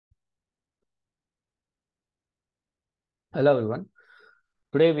Hello everyone.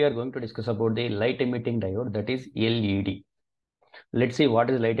 Today we are going to discuss about the light emitting diode, that is LED. Let's see what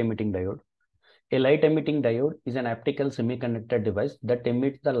is light emitting diode. A light emitting diode is an optical semiconductor device that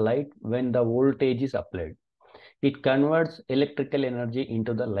emits the light when the voltage is applied. It converts electrical energy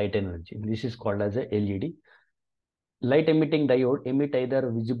into the light energy. This is called as a LED. Light emitting diode emit either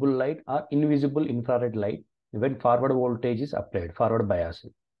visible light or invisible infrared light when forward voltage is applied, forward bias.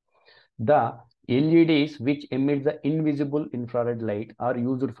 The LEDs which emit the invisible infrared light are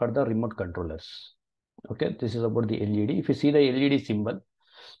used for the remote controllers. Okay, this is about the LED. If you see the LED symbol,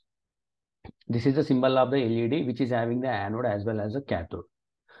 this is the symbol of the LED which is having the anode as well as a cathode.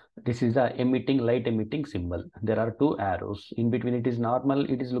 This is the light emitting symbol. There are two arrows. In between it is normal,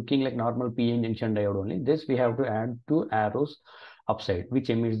 it is looking like normal PN junction diode only. This we have to add two arrows upside which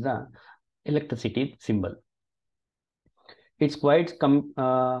emits the electricity symbol. It's quite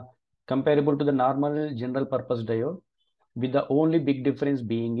comparable to the normal general purpose diode, with the only big difference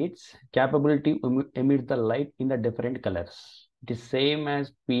being its capability to emit the light in the different colors. It is same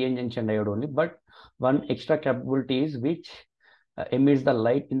as PN junction diode only, but one extra capability is which emits the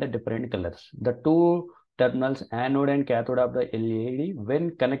light in the different colors. The two terminals, anode and cathode of the LED,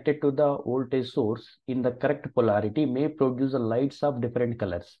 when connected to the voltage source in the correct polarity, may produce the lights of different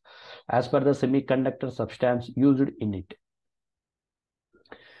colors as per the semiconductor substance used in it.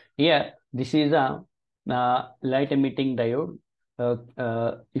 Here, this is a light emitting diode.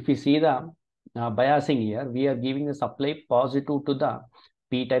 If you see the biasing here, we are giving the supply positive to the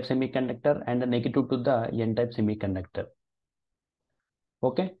P-type semiconductor and the negative to the N-type semiconductor.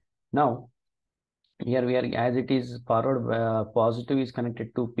 Okay. Now, here we are, as it is forward positive is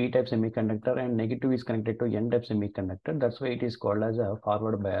connected to P-type semiconductor and negative is connected to N-type semiconductor. That's why it is called as a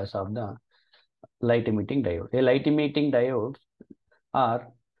forward bias of the light emitting diode. A light emitting diodes are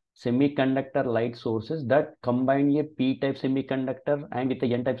semiconductor light sources that combine a P-type semiconductor and with a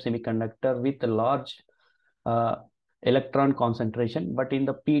N-type semiconductor with a large electron concentration, but in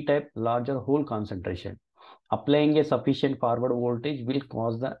the P-type larger hole concentration. Applying a sufficient forward voltage will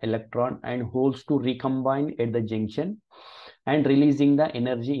cause the electron and holes to recombine at the junction and releasing the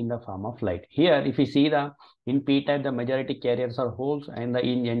energy in the form of light. Here, if you see the in P-type, the majority carriers are holes, and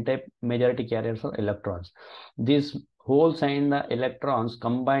in N-type, majority carriers are electrons. These holes and the electrons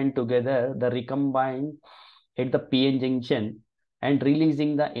combine together, the recombine at the PN junction and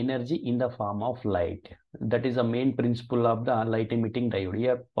releasing the energy in the form of light. That is the main principle of the light emitting diode.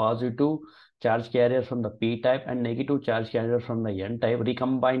 Here, positive charge carriers from the P-type and negative charge carriers from the N-type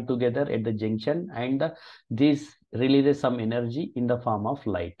recombine together at the junction, and this releases some energy in the form of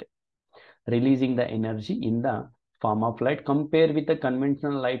light. Releasing the energy in the form of light. Compare with the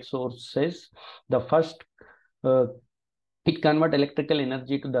conventional light sources, the first it convert electrical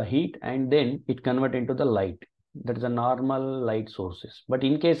energy to the heat and then it convert into the light. That is a normal light sources. But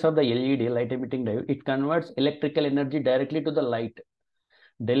in case of the LED, light emitting diode, it converts electrical energy directly to the light,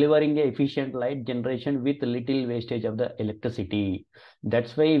 delivering a efficient light generation with little wastage of the electricity.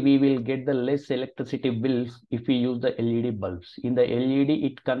 That's why we will get the less electricity bills if we use the LED bulbs. In the LED,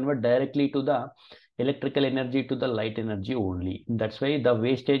 it convert directly to the electrical energy to the light energy only. That's why the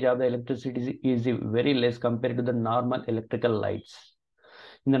wastage of the electricity is very less compared to the normal electrical lights.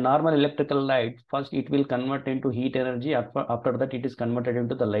 In the normal electrical light, first it will convert into heat energy. After that, it is converted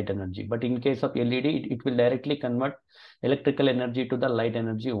into the light energy. But in case of LED, it will directly convert electrical energy to the light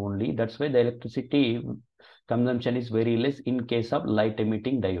energy only. That's why the electricity consumption is very less in case of light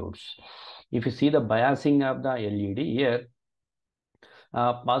emitting diodes. If you see the biasing of the LED here,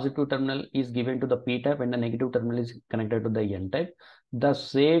 positive terminal is given to the P-type and the negative terminal is connected to the N-type. The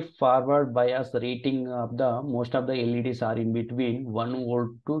safe forward bias rating of the most of the LEDs are in between 1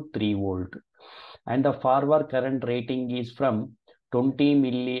 volt to 3 volt, and the forward current rating is from 20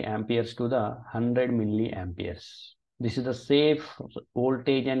 milliamperes to the 100 milliamperes. This is the safe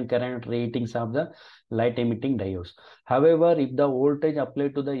voltage and current ratings of the light emitting diodes. However, if the voltage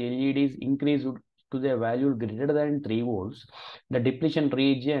applied to the LEDs increased to the value greater than 3 volts, the depletion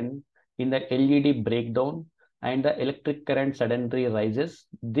region in the LED breakdown and the electric current suddenly rises.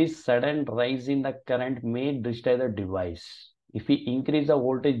 This sudden rise in the current may destroy the device. If we increase the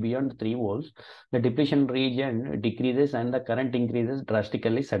voltage beyond 3 volts, the depletion region decreases and the current increases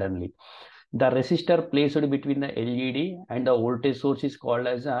drastically suddenly. The resistor placed between the LED and the voltage source is called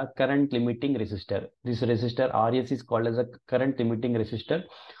as a current limiting resistor. This resistor RS is called as a current limiting resistor.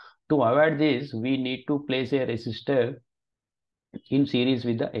 To avoid this, we need to place a resistor in series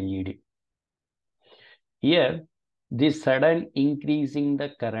with the LED. Here, this sudden increasing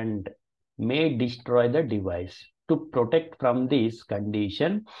the current may destroy the device. to protect from this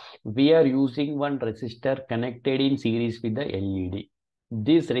condition, we are using one resistor connected in series with the LED.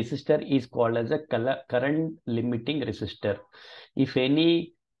 This resistor is called as a current limiting resistor. If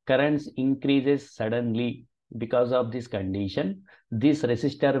any currents increases suddenly because of this condition, this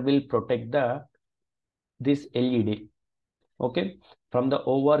resistor will protect this LED. Okay, from the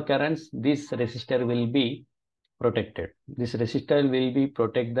overcurrents, this resistor will be protected. This resistor will be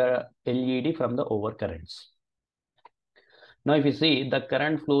protect the LED from the overcurrents. Now, if you see the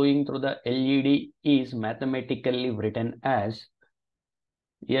current flowing through the LED is mathematically written as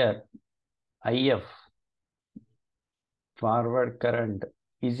here IF forward current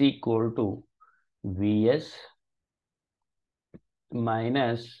is equal to Vs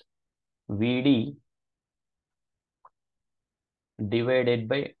minus Vd divided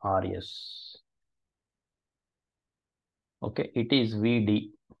by Rs. Okay, it is Vd.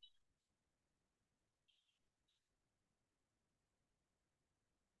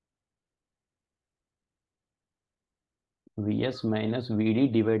 Vs minus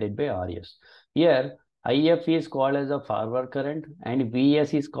Vd divided by Rs. Here, IF is called as a forward current and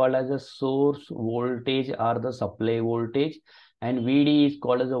Vs is called as a source voltage or the supply voltage, and Vd is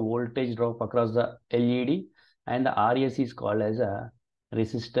called as a voltage drop across the LED, and the Rs is called as a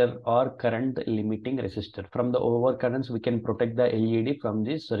resistor or current limiting resistor. From the overcurrents, we can protect the LED from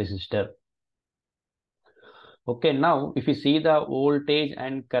this resistor. Okay, now if you see the voltage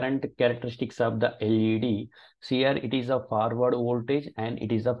and current characteristics of the LED, see here it is a forward voltage and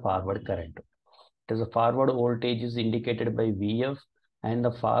it is a forward current. It is a forward voltage is indicated by Vf and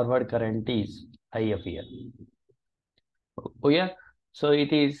the forward current is If here. Oh yeah, so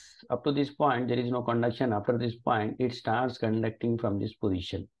it is up to this point, there is no conduction. After this point, it starts conducting from this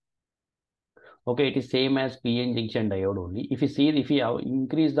position. Okay, it is same as PN junction diode only. If you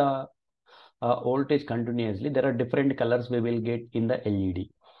increase the voltage continuously, there are different colors we will get in the LED.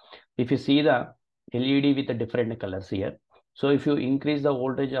 If you see the LED with the different colors here, so if you increase the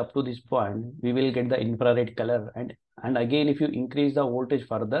voltage up to this point, we will get the infrared color, and again if you increase the voltage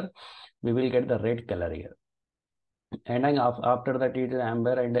further, we will get the red color here. And after that it is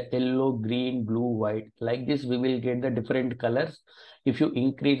amber and yellow, green, blue, white. Like this, we will get the different colors if you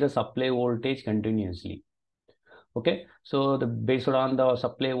increase the supply voltage continuously. Okay, so based on the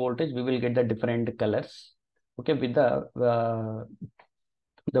supply voltage, we will get the different colors. Okay, with the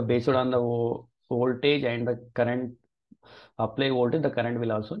based on the voltage and the current apply voltage, the current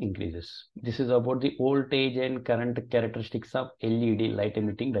will also increases. This is about the voltage and current characteristics of LED, light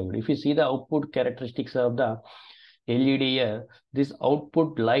emitting diode. If you see the output characteristics of the LED here, this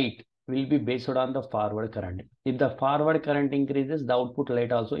output light will be based on the forward current. If the forward current increases, the output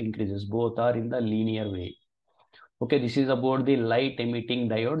light also increases. Both are in the linear way. Okay, this is about the light emitting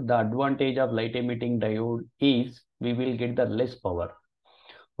diode. The advantage of light emitting diode is we will get the less power.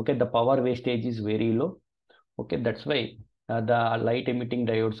 Okay, the power wastage is very low. Okay, that's why the light emitting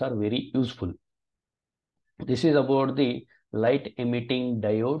diodes are very useful. This is about the light emitting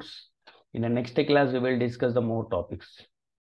diodes. In the next class, we will discuss the more topics.